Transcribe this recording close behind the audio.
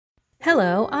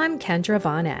Hello, I'm Kendra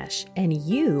Von Esch, and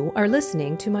you are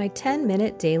listening to my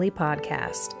 10-minute daily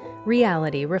podcast,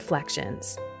 Reality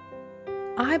Reflections.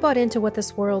 I bought into what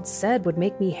this world said would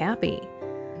make me happy.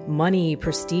 Money,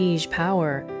 prestige,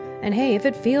 power. And hey, if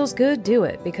it feels good, do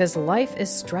it, because life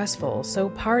is stressful, so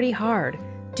party hard.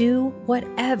 Do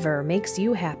whatever makes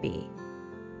you happy.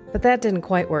 But that didn't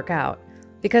quite work out,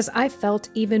 because I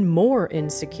felt even more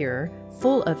insecure,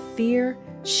 full of fear,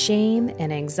 shame,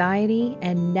 and anxiety,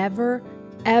 and never,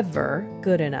 ever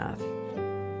good enough.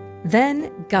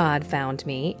 Then God found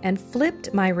me and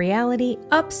flipped my reality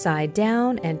upside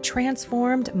down and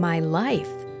transformed my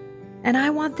life. And I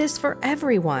want this for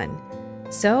everyone.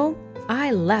 So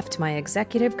I left my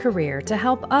executive career to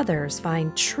help others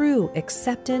find true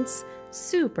acceptance,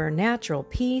 supernatural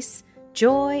peace,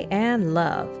 joy, and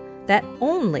love that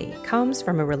only comes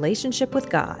from a relationship with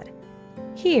God.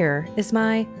 Here is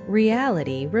my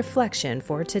reality reflection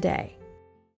for today.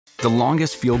 The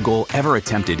longest field goal ever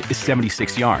attempted is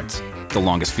 76 yards. The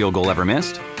longest field goal ever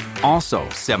missed? Also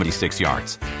 76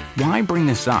 yards. Why bring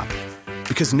this up?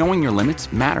 Because knowing your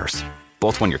limits matters,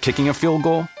 both when you're kicking a field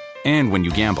goal and when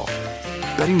you gamble.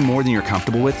 Betting more than you're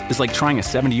comfortable with is like trying a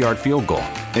 70-yard field goal.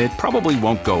 It probably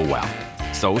won't go well.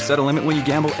 So set a limit when you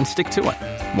gamble and stick to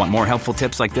it. Want more helpful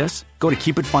tips like this? Go to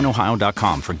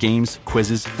keepitfunohio.com for games,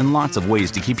 quizzes, and lots of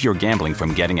ways to keep your gambling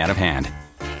from getting out of hand.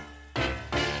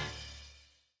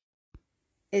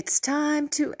 It's time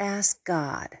to ask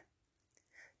God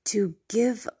to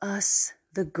give us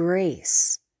the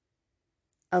grace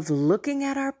of looking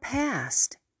at our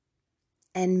past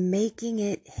and making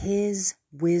it His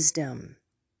wisdom.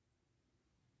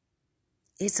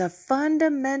 It's a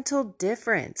fundamental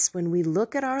difference when we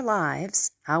look at our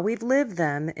lives, how we've lived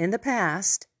them in the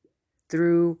past,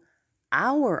 through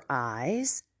our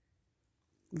eyes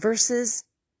versus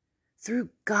through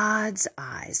God's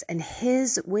eyes and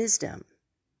His wisdom.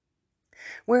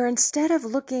 Where instead of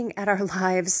looking at our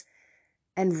lives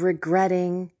and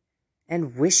regretting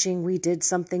and wishing we did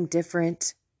something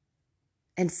different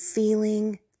and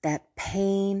feeling that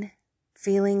pain,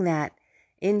 feeling that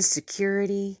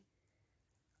insecurity,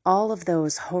 all of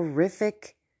those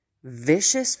horrific,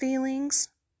 vicious feelings,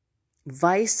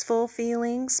 viceful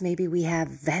feelings. Maybe we have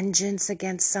vengeance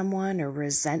against someone or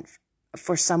resent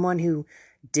for someone who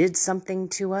did something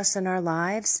to us in our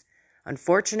lives.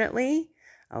 Unfortunately,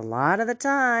 a lot of the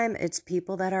time, it's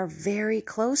people that are very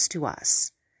close to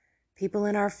us, people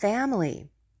in our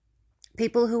family,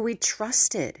 people who we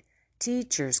trusted,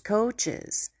 teachers,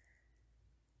 coaches,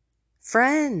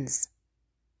 friends.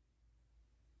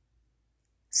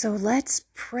 So let's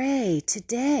pray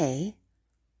today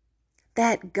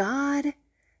that God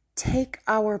take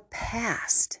our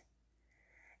past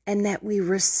and that we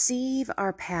receive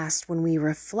our past when we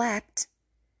reflect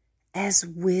as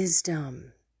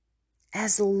wisdom,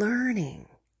 as learning.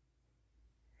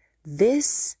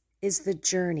 This is the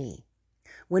journey.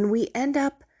 When we end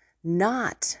up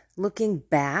not looking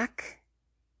back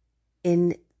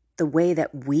in the way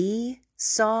that we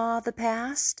saw the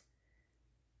past,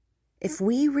 if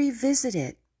we revisit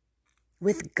it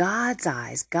with God's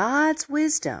eyes, God's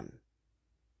wisdom,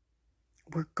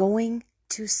 we're going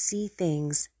to see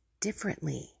things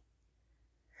differently.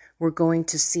 We're going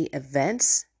to see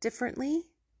events differently,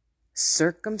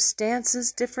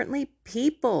 circumstances differently,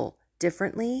 people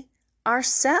differently,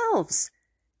 ourselves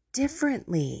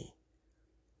differently.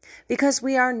 Because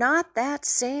we are not that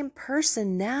same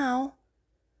person now.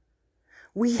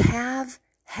 We have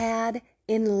had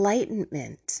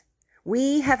enlightenment.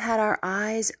 We have had our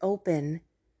eyes open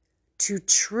to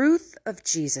truth of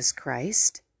Jesus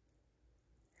Christ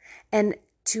and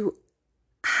to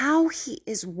how He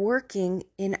is working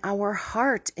in our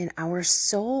heart, in our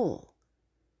soul,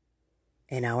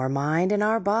 in our mind, in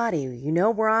our body. You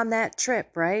know we're on that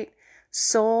trip, right?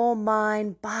 Soul,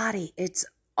 mind, body. It's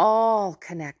all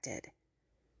connected.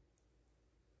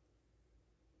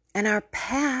 And our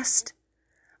past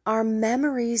are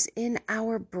memories in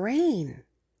our brain.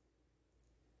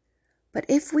 But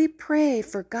if we pray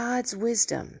for God's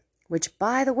wisdom, which,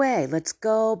 by the way, let's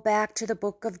go back to the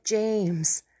book of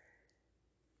James.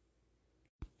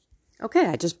 Okay,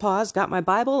 I just paused, got my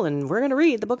Bible, and we're going to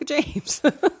read the book of James.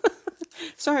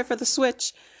 Sorry for the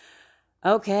switch.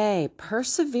 Okay,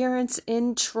 perseverance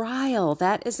in trial.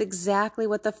 That is exactly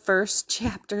what the first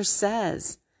chapter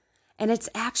says. And it's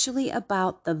actually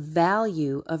about the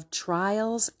value of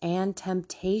trials and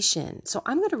temptation. So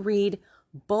I'm going to read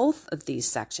both of these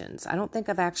sections. I don't think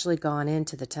I've actually gone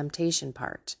into the temptation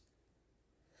part.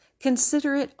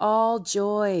 Consider it all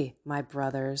joy, my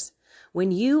brothers,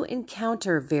 when you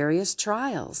encounter various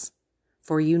trials,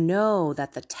 For you know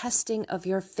that the testing of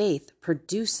your faith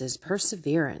produces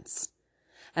perseverance.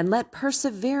 And let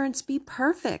perseverance be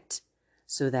perfect,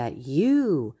 so that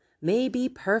you may be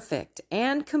perfect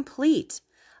and complete,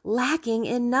 lacking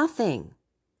in nothing.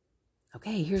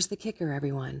 Okay, here's the kicker,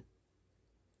 everyone.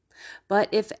 But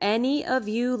if any of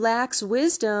you lacks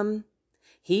wisdom,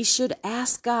 he should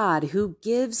ask God, who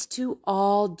gives to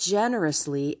all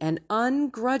generously and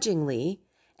ungrudgingly,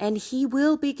 and he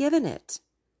will be given it.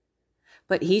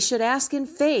 But he should ask in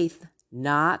faith,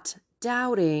 not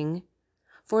doubting,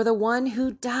 for the one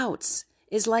who doubts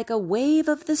is like a wave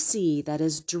of the sea that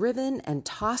is driven and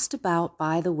tossed about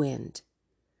by the wind.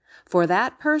 For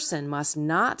that person must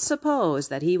not suppose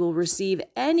that he will receive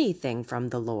anything from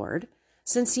the Lord,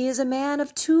 since he is a man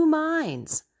of two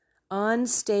minds,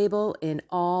 unstable in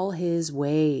all his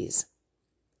ways.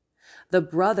 The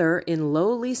brother in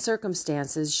lowly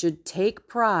circumstances should take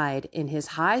pride in his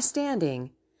high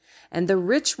standing, and the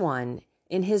rich one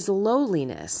in his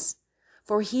lowliness,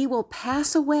 for he will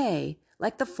pass away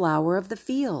like the flower of the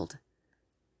field.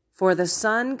 For the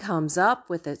sun comes up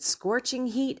with its scorching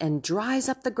heat and dries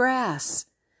up the grass.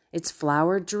 Its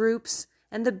flower droops,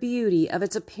 and the beauty of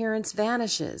its appearance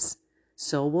vanishes.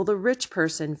 So will the rich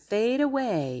person fade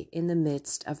away in the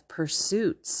midst of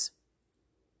pursuits.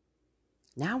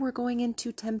 Now we're going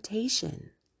into temptation.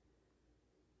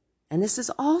 And this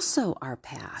is also our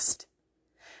past.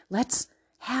 Let's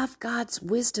have God's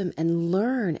wisdom and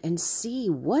learn and see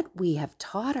what we have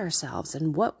taught ourselves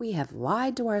and what we have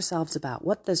lied to ourselves about,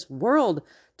 what this world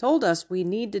told us we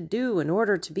need to do in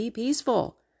order to be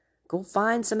peaceful. Go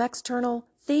find some external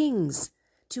things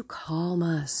to calm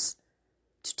us,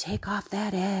 to take off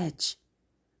that edge.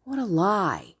 What a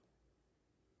lie.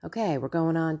 Okay, we're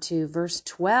going on to verse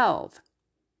 12.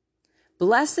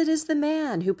 Blessed is the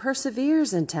man who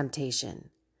perseveres in temptation,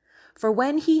 for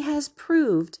when he has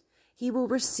proved, he will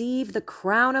receive the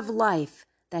crown of life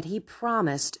that he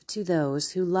promised to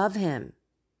those who love him.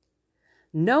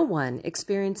 No one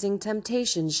experiencing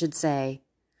temptation should say,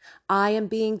 I am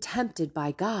being tempted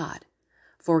by God,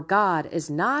 for God is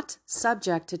not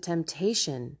subject to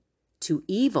temptation, to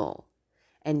evil,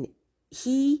 and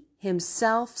he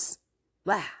himself,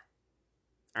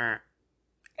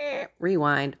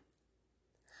 rewind.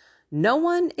 No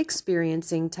one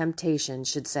experiencing temptation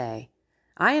should say,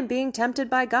 I am being tempted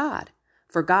by God,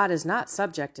 for God is not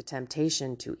subject to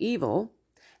temptation, to evil,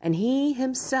 and he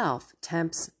himself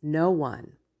tempts no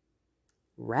one.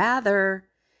 Rather,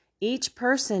 each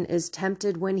person is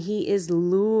tempted when he is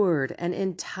lured and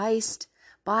enticed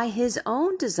by his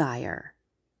own desire.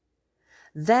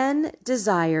 Then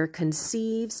desire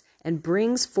conceives and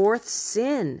brings forth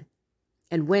sin,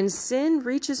 and when sin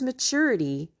reaches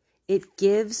maturity, it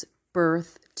gives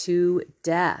birth to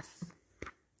death.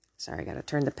 Sorry, I got to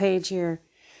turn the page here.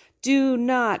 Do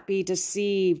not be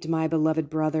deceived, my beloved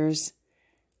brothers.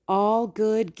 All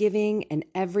good giving and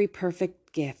every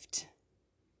perfect gift.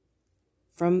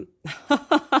 I'm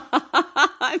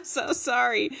so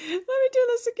sorry. Let me do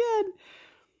this again.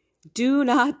 Do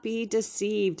not be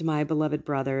deceived, my beloved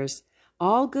brothers.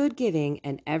 All good giving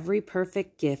and every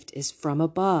perfect gift is from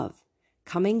above,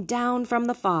 coming down from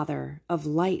the Father of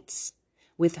lights,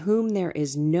 with whom there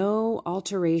is no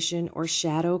alteration or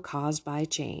shadow caused by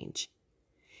change.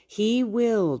 He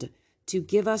willed to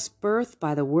give us birth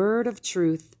by the word of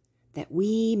truth, that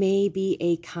we may be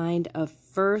a kind of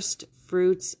first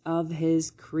fruits of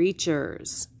his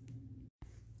creatures.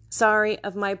 Sorry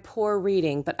of my poor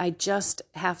reading, but I just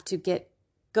have to get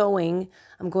going.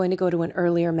 I'm going to go to an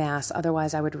earlier mass,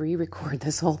 otherwise I would re-record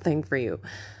this whole thing for you.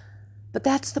 But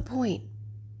that's the point.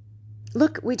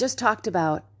 Look, we just talked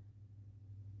about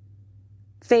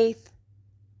faith,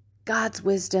 God's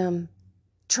wisdom,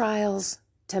 trials,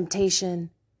 temptation.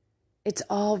 It's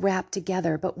all wrapped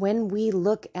together. But when we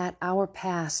look at our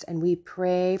past and we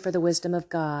pray for the wisdom of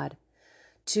God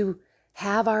to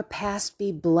have our past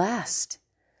be blessed,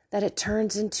 that it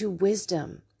turns into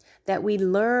wisdom, that we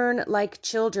learn like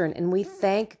children and we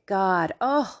thank God.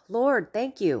 Oh, Lord,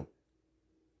 thank you.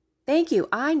 Thank you.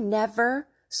 I never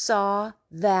saw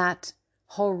that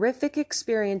horrific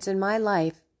experience in my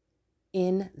life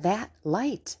in that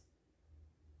light.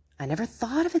 I never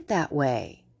thought of it that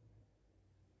way.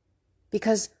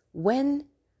 Because when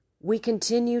we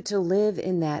continue to live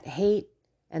in that hate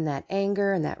and that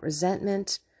anger and that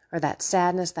resentment or that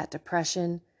sadness, that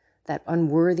depression, that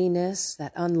unworthiness,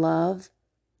 that unlove,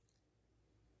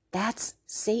 that's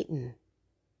Satan.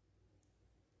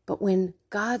 But when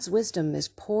God's wisdom is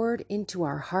poured into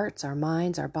our hearts, our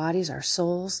minds, our bodies, our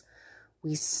souls,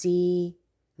 we see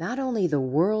not only the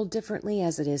world differently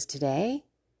as it is today,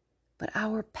 but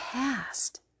our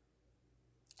past.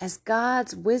 as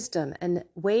God's wisdom and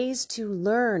ways to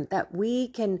learn, that we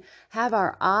can have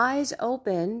our eyes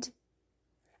opened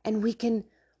and we can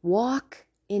walk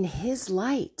in His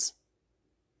light,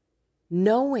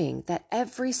 knowing that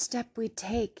every step we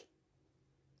take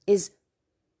is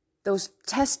those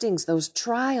testings, those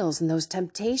trials, and those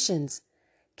temptations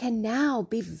can now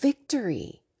be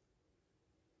victory.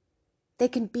 They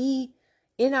can be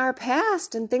in our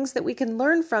past and things that we can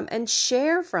learn from and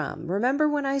share from. Remember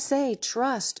when I say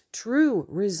trust, true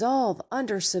resolve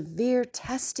under severe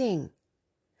testing.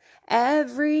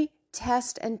 Every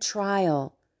test and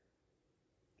trial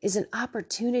is an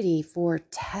opportunity for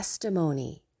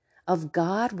testimony of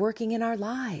God working in our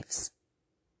lives.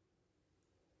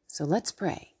 So let's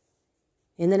pray.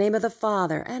 In the name of the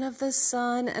Father, and of the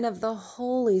Son, and of the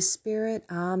Holy Spirit.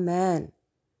 Amen.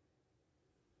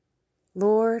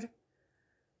 Lord,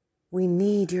 we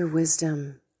need your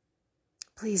wisdom.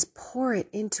 Please pour it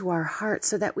into our hearts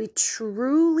so that we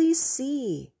truly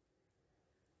see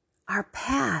our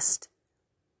past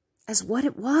as what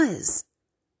it was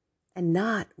and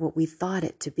not what we thought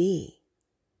it to be.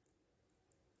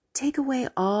 Take away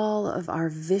all of our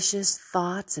vicious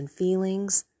thoughts and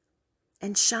feelings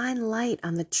and shine light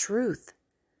on the truth.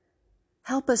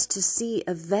 Help us to see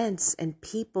events and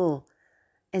people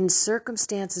and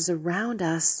circumstances around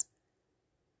us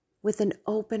with an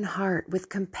open heart, with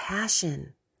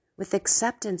compassion, with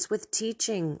acceptance, with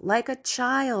teaching, like a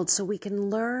child, so we can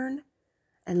learn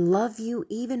and love you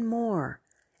even more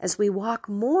as we walk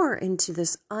more into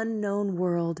this unknown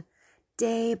world,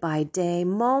 day by day,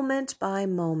 moment by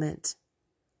moment.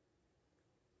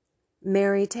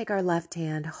 Mary, take our left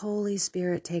hand. Holy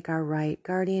Spirit, take our right.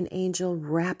 Guardian angel,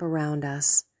 wrap around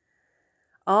us.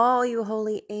 All you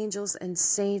holy angels and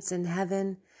saints in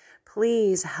heaven,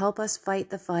 please help us fight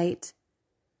the fight.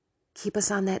 Keep us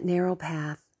on that narrow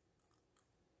path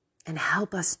and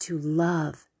help us to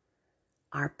love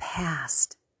our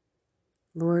past.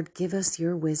 Lord, give us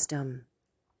your wisdom.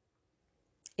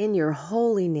 In your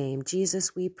holy name,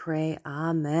 Jesus, we pray.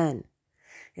 Amen.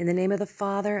 In the name of the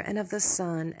Father, and of the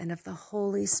Son, and of the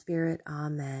Holy Spirit.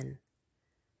 Amen.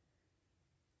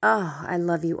 Oh, I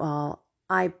love you all.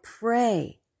 I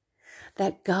pray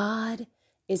that God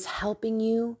is helping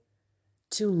you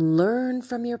to learn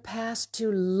from your past,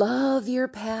 to love your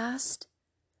past.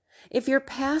 If your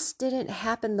past didn't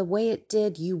happen the way it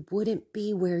did, you wouldn't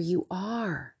be where you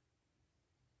are.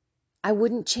 I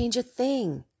wouldn't change a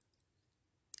thing.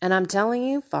 And I'm telling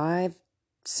you, 5-6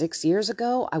 years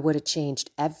ago, I would have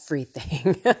changed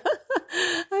everything.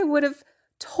 I would have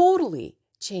totally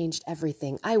changed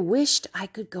everything. I wished I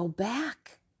could go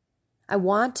back. I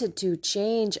wanted to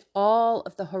change all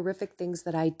of the horrific things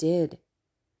that I did.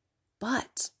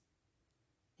 But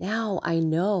now I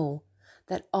know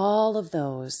that all of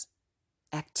those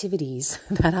activities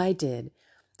that I did,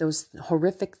 those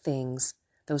horrific things,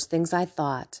 those things I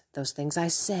thought, those things I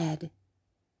said,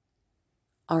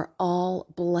 are all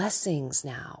blessings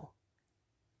now.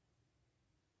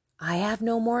 I have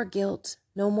no more guilt,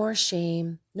 no more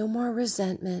shame, no more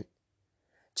resentment,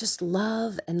 just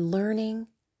love and learning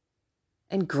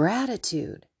and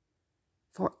gratitude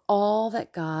for all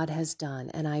that God has done.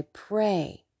 And I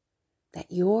pray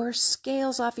that your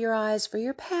scales off your eyes for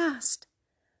your past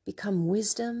become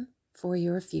wisdom for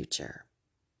your future.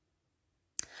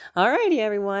 All righty,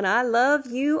 everyone. I love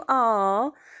you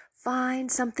all.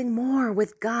 Find something more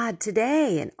with God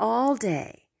today and all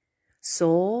day.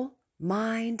 Soul,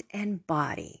 mind, and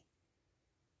body.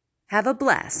 Have a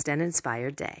blessed and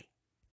inspired day.